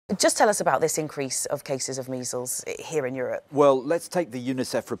Just tell us about this increase of cases of measles here in Europe. Well, let's take the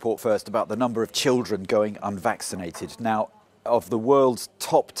UNICEF report first about the number of children going unvaccinated. Now, of the world's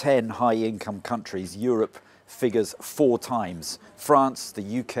top 10 high-income countries, Europe figures 4 times. France,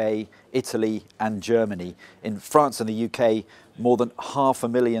 the UK, Italy and Germany. In France and the UK, more than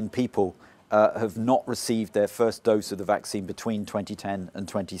 500,000 people have not received their first dose of the vaccine between 2010 and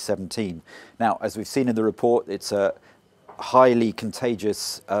 2017. Now, as we've seen in the report, it's a highly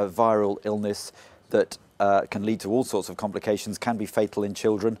contagious viral illness that can lead to all sorts of complications, can be fatal in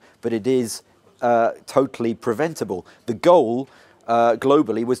children, but it is totally preventable. The goal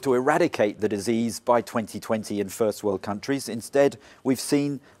globally was to eradicate the disease by 2020 in first world countries. Instead, we've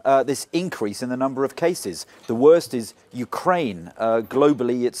seen this increase in the number of cases. The worst is Ukraine.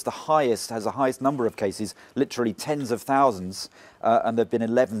 Globally, it's the highest, has the highest number of cases, literally tens of thousands, and there have been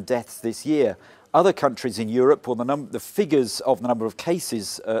 11 deaths this year. Other countries in Europe, well, the figures of the number of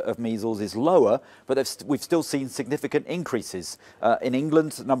cases of measles is lower, but we've still seen significant increases. In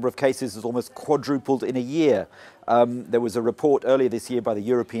England, the number of cases has almost quadrupled in a year. There was a report earlier this year by the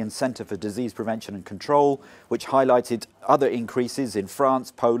European Centre for Disease Prevention and Control, which highlighted other increases in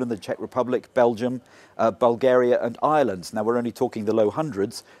France, Poland, the Czech Republic, Belgium, Bulgaria and Ireland. Now, we're only talking the low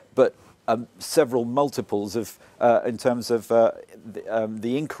hundreds, but several multiples of in terms of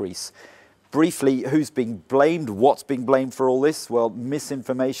the increase. Briefly, who's being blamed? What's being blamed for all this? Well,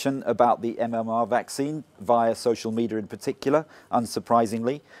 misinformation about the MMR vaccine via social media in particular,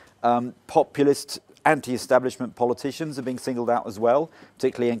 unsurprisingly. Populist anti-establishment politicians are being singled out as well,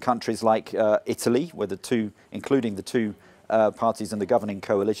 particularly in countries like Italy, where including the two parties in the governing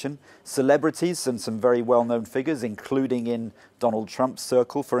coalition. Celebrities and some very well-known figures, including in Donald Trump's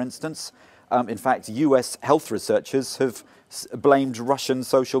circle, for instance. In fact, US health researchers have blamed Russian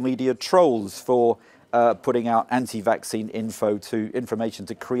social media trolls for putting out anti-vaccine information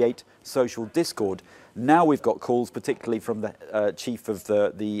to create social discord. Now we've got calls, particularly from the chief of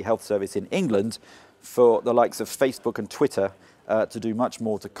the health service in England, for the likes of Facebook and Twitter to do much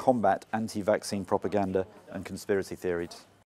more to combat anti-vaccine propaganda and conspiracy theories.